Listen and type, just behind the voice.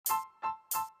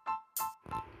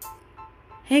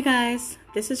Hey guys,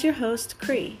 this is your host,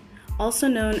 Cree, also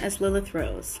known as Lilith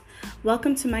Rose.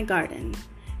 Welcome to my garden.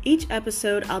 Each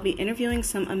episode, I'll be interviewing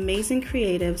some amazing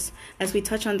creatives as we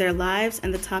touch on their lives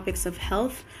and the topics of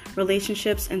health,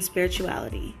 relationships, and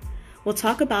spirituality. We'll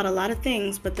talk about a lot of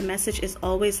things, but the message is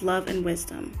always love and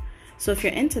wisdom. So if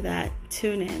you're into that,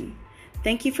 tune in.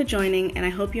 Thank you for joining, and I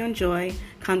hope you enjoy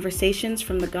Conversations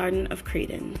from the Garden of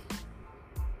Creden.